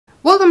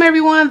Welcome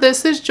everyone,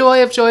 this is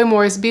Joy of Joy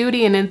Morris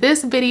Beauty, and in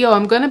this video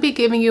I'm going to be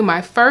giving you my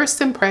first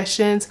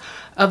impressions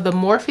of the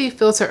Morphe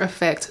Filter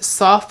Effect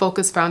Soft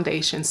Focus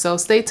Foundation, so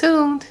stay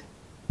tuned.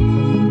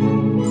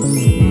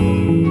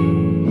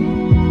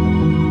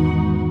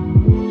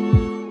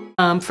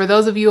 For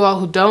those of you all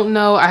who don't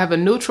know, I have a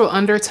neutral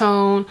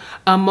undertone.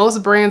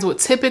 Most brands would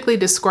typically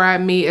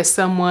describe me as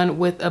someone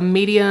with a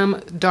medium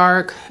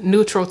dark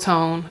neutral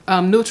tone,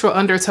 neutral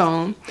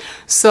undertone.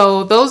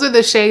 So those are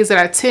the shades that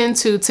I tend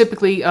to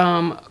typically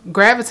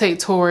gravitate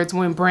towards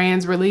when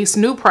brands release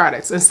new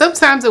products. And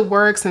sometimes it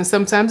works and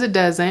sometimes it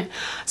doesn't.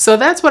 So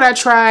that's what I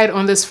tried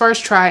on this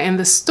first try in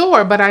the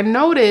store. But I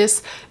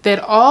noticed that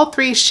all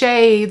three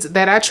shades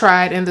that I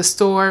tried in the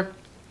store,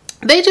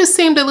 they just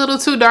seemed a little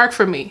too dark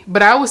for me,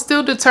 but I was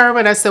still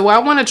determined. I said, well,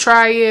 I want to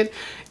try it.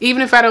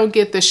 Even if I don't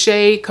get the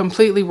shade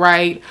completely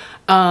right,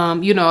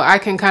 you know, I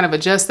can kind of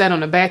adjust that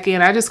on the back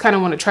end. I just kind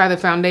of want to try the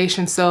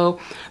foundation. So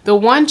the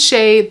one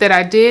shade that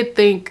I did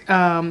think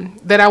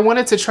that I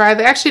wanted to try,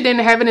 they actually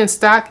didn't have it in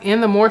stock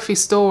in the Morphe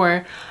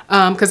store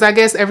because I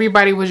guess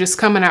everybody was just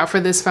coming out for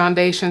this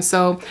foundation.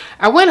 So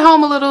I went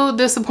home a little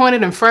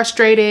disappointed and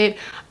frustrated.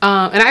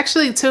 And I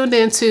actually tuned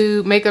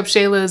into Makeup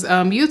Shayla's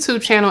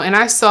YouTube channel, and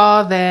I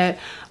saw that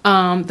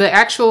the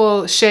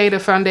actual shade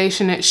of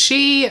foundation that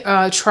she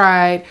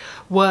tried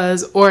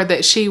was, or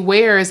that she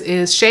wears,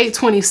 is shade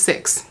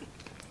 26.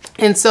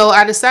 And so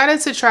I decided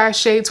to try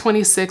shade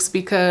 26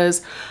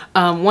 because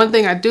one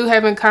thing I do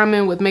have in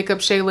common with Makeup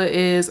Shayla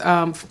is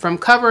from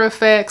Cover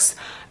Effects,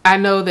 I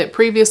know that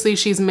previously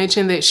she's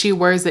mentioned that she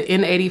wears the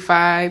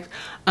N85.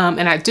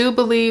 And I do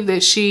believe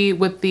that she,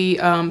 with the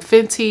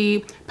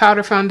Fenty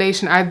powder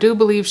foundation, I do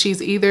believe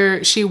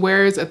she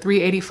wears a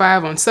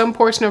 385 on some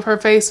portion of her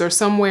face or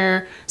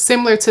somewhere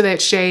similar to that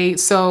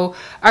shade. So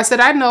I said,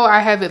 I know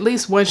I have at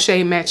least one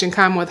shade match in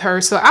common with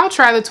her. So I'll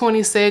try the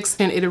 26,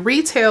 and it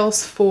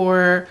retails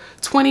for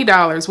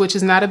 $20, which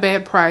is not a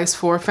bad price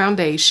for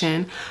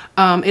foundation.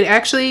 It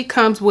actually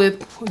comes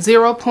with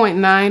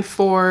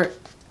 0.94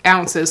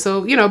 ounces,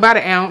 so you know, about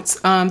an ounce.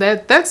 I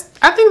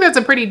think that's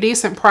a pretty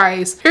decent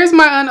price. Here's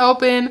my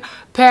unopened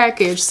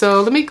package,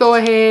 so let me go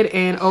ahead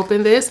and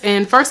open this.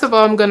 And first of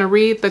all, I'm going to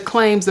read the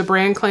claims, the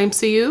brand claims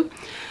to you.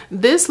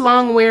 This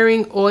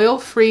long-wearing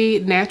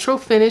oil-free natural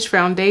finish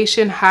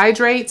foundation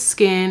hydrates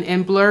skin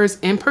and blurs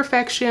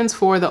imperfections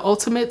for the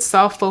ultimate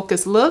soft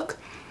focus look.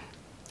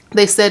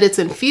 They said it's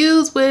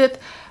infused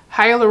with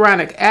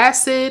hyaluronic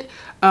acid,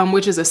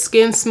 which is a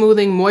skin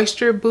smoothing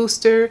moisture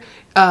booster,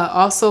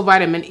 also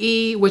vitamin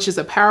E, which is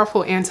a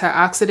powerful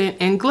antioxidant,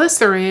 and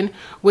glycerin,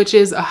 which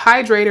is a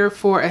hydrator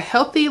for a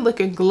healthy look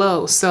and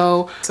glow.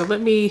 So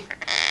let me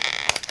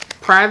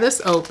pry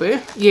this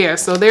open. Yeah,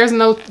 so there's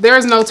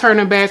no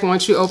turning back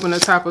once you open the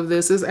top of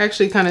this. It's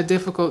actually kind of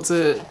difficult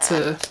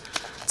to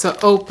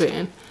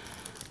open.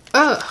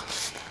 Ugh,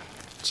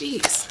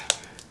 jeez.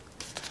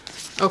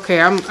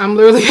 Okay, I'm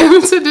literally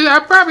having to do,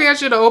 I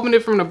should have opened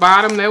it from the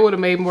bottom. That would have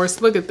made more,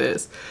 look at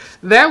this.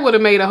 That would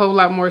have made a whole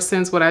lot more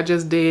sense. What I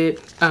just did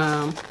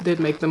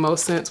make the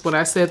most sense when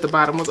I said the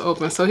bottom was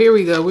open. So here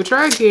we go. We'll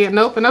try again.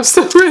 Nope, and I'm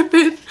still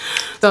ripping.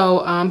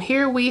 So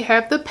here we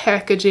have the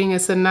packaging.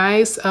 It's a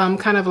nice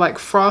kind of like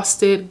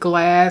frosted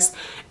glass.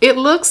 It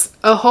looks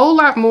a whole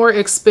lot more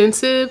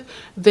expensive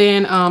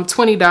than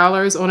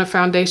 $20 on a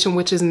foundation,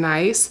 which is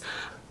nice.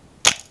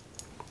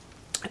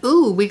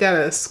 Ooh, we got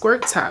a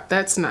squirt top.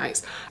 That's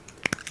nice.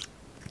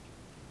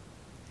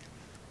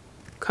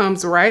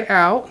 Comes right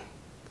out.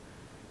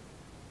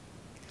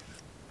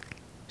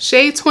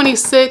 Shade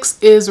 26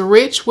 is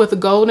rich with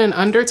golden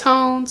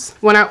undertones.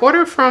 When I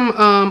ordered from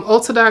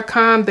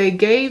Ulta.com, they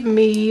gave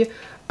me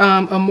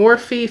a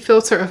Morphe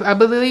filter. I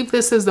believe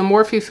this is the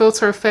Morphe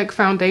Filter Effect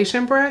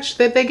foundation brush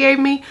that they gave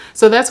me.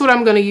 So that's what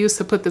I'm going to use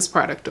to put this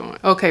product on.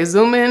 Okay,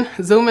 zoom in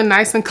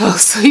nice and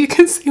close so you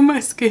can see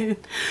my skin.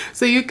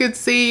 So you can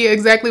see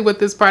exactly what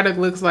this product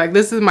looks like.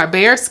 This is my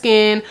bare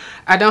skin.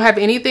 I don't have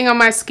anything on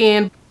my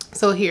skin.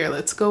 So here,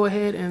 let's go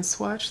ahead and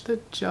swatch the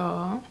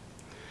jaw.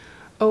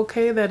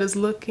 Okay, that is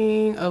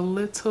looking a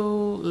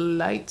little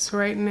light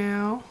right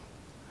now.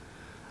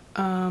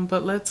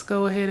 But let's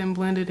go ahead and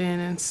blend it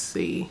in and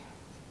see.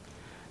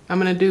 I'm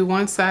going to do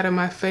one side of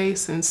my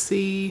face and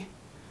see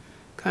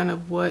kind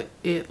of what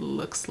it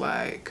looks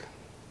like.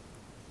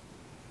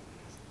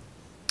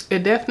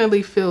 It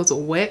definitely feels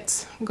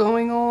wet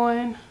going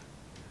on.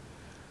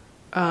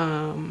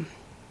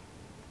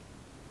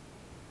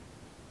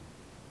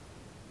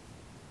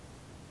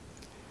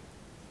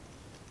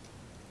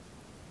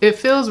 It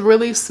feels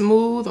really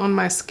smooth on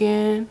my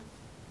skin.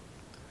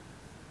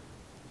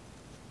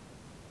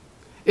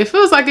 It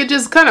feels like it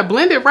just kind of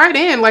blended right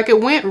in, like it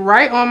went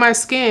right on my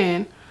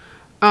skin.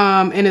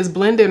 And it's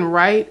blending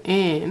right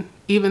in,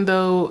 even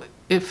though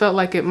it felt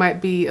like it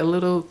might be a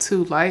little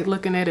too light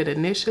looking at it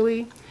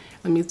initially.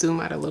 Let me zoom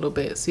out a little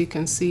bit so you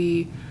can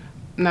see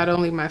not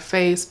only my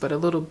face, but a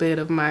little bit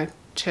of my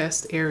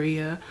chest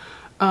area.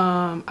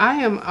 I'm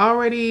 10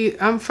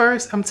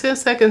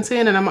 seconds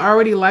in and I'm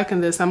already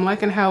liking this. I'm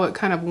liking how it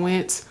kind of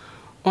went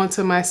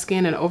onto my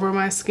skin and over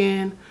my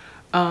skin.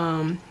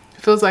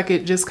 Feels like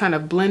it just kind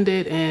of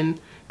blended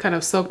and kind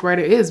of soaked right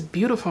in. It is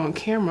beautiful on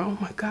camera. Oh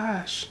my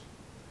gosh.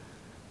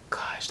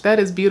 Gosh, that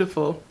is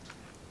beautiful.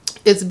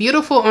 It's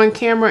beautiful on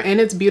camera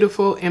and it's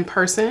beautiful in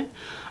person.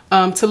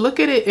 To look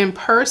at it in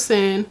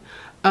person,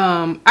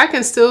 I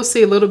can still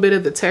see a little bit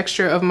of the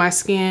texture of my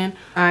skin.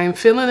 I'm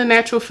feeling the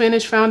natural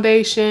finish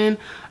foundation.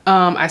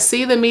 I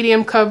see the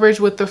medium coverage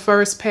with the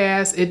first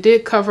pass. It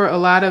did cover a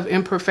lot of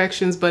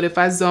imperfections, but if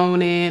I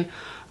zone in,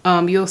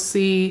 you'll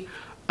see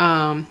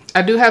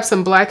I do have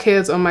some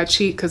blackheads on my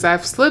cheek because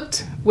I've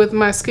slipped with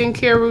my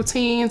skincare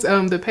routines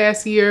the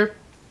past year.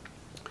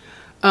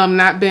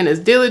 Not been as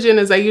diligent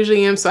as I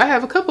usually am. So I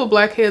have a couple of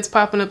blackheads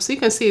popping up. So you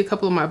can see a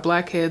couple of my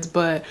blackheads.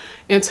 But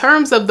in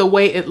terms of the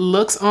way it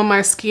looks on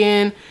my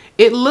skin,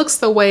 it looks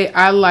the way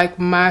I like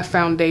my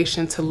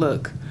foundation to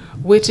look,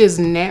 which is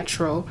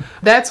natural.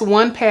 That's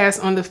one pass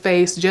on the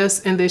face,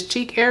 just in this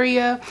cheek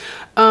area.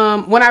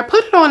 When I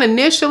put it on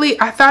initially,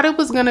 I thought it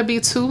was going to be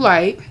too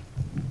light.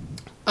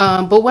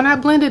 But when I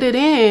blended it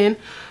in,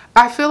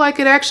 I feel like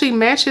it actually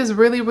matches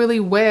really,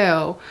 really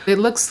well. It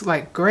looks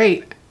like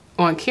great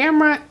on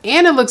camera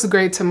and it looks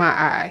great to my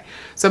eye.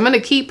 So I'm going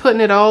to keep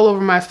putting it all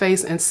over my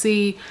face and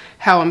see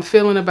how I'm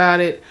feeling about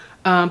it.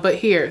 But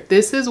here,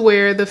 this is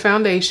where the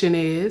foundation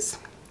is.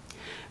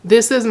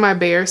 This is my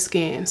bare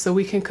skin. So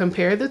we can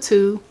compare the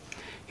two.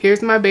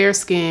 Here's my bare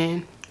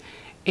skin.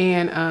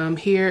 And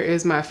here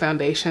is my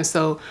foundation.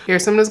 So here,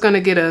 so I'm just going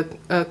to get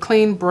a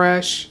clean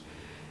brush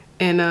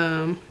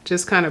and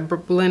just kind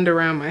of blend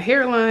around my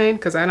hairline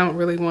because I don't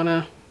really want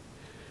to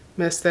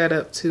mess that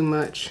up too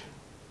much.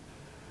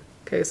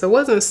 Okay, so it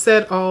wasn't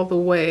set all the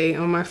way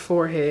on my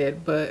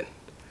forehead, but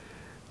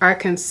I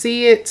can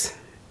see it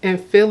and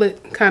feel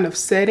it kind of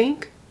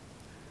setting.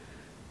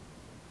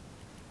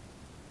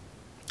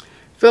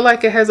 Feel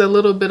like it has a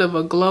little bit of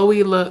a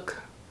glowy look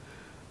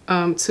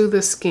to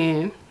the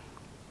skin.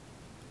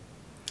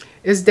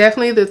 It's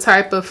definitely the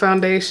type of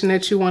foundation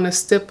that you want to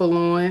stipple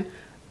on,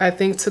 I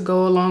think, to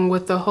go along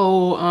with the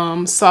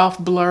whole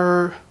soft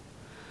blur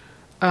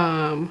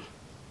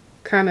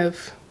kind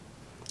of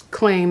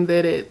claim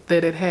that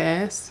it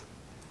has.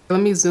 Let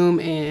me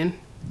zoom in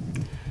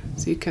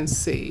so you can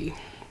see.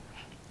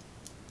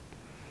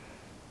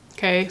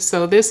 Okay,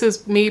 so this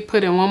is me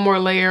putting one more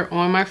layer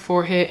on my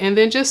forehead and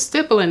then just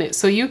stippling it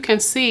so you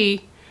can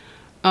see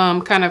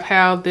kind of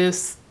how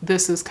this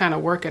is kind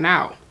of working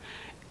out.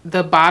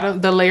 The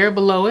bottom, the layer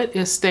below it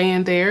is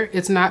staying there.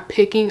 It's not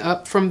picking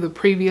up from the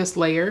previous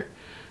layer,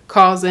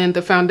 causing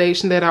the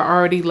foundation that I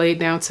already laid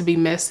down to be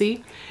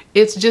messy.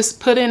 It's just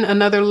putting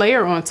another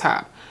layer on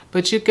top.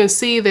 But you can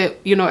see that,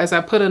 you know, as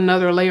I put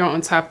another layer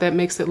on top, that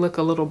makes it look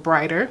a little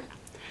brighter.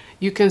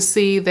 You can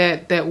see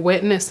that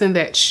wetness and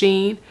that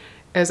sheen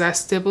as I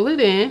stipple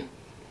it in.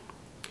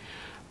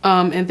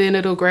 And then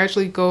it'll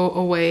gradually go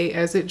away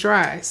as it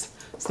dries.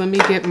 So let me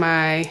get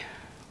my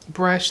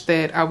brush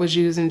that I was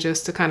using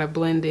just to kind of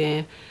blend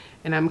in,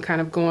 and I'm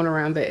kind of going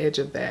around the edge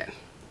of that.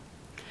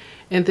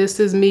 And this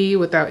is me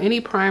without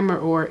any primer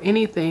or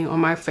anything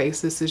on my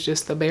face. This is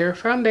just the bare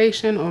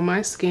foundation on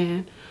my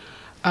skin.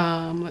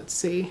 Let's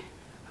see,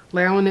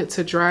 allowing it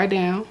to dry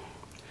down,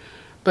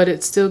 but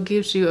it still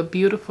gives you a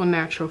beautiful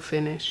natural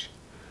finish.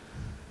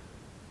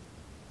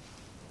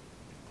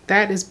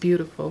 That is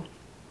beautiful.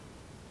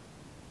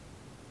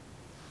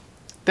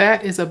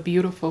 That is a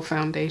beautiful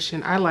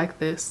foundation. I like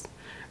this.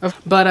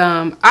 But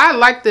I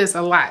like this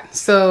a lot.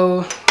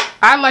 So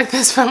I like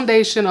this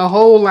foundation a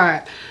whole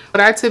lot. What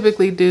I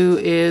typically do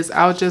is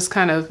I'll just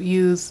kind of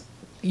use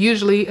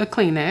usually a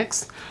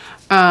Kleenex.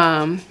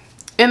 And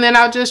then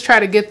I'll just try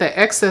to get the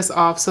excess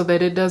off so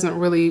that it doesn't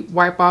really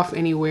wipe off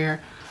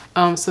anywhere,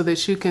 so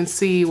that you can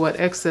see what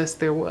excess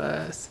there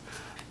was.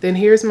 Then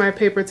here's my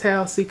paper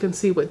towel so you can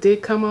see what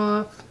did come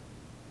off.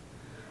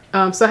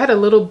 So I had a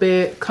little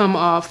bit come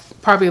off,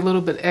 probably a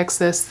little bit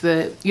excess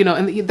that, you know,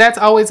 and that's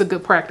always a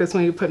good practice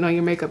when you're putting on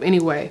your makeup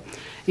anyway.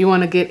 You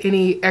want to get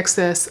any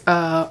excess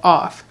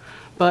off.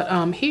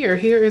 But here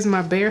is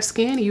my bare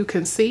skin. You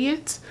can see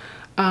it.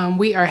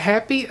 We are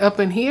happy up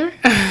in here.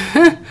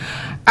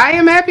 I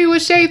am happy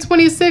with shade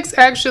 26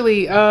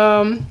 actually.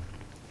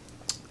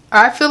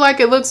 I feel like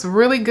it looks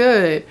really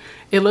good.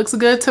 It looks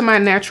good to my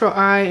natural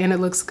eye and it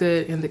looks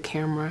good in the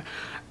camera.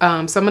 So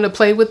I'm going to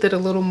play with it a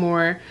little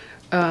more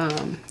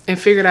and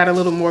figure it out a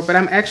little more. But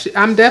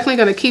I'm definitely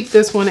going to keep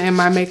this one in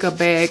my makeup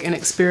bag and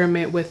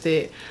experiment with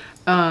it.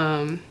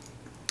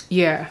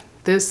 Yeah,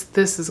 this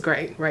is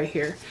great right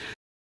here.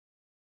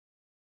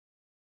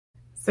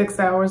 6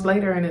 hours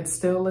later and it's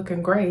still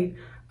looking great.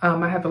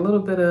 I have a little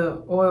bit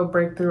of oil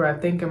breakthrough, I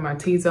think, in my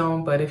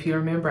T-zone, but if you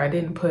remember, I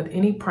didn't put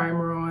any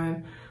primer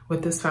on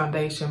with this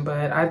foundation,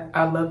 but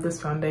I love this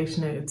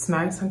foundation. It's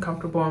nice and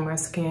comfortable on my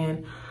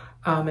skin,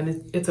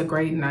 and it's a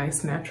great,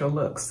 nice, natural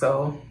look.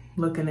 So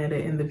looking at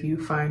it in the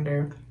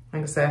viewfinder,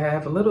 like I said, I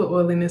have a little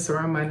oiliness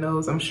around my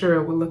nose. I'm sure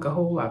it would look a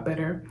whole lot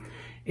better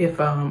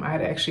if I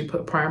had actually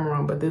put primer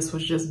on, but this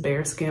was just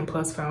bare skin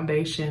plus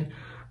foundation,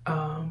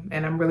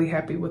 and I'm really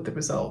happy with the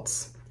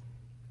results.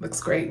 Looks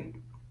great.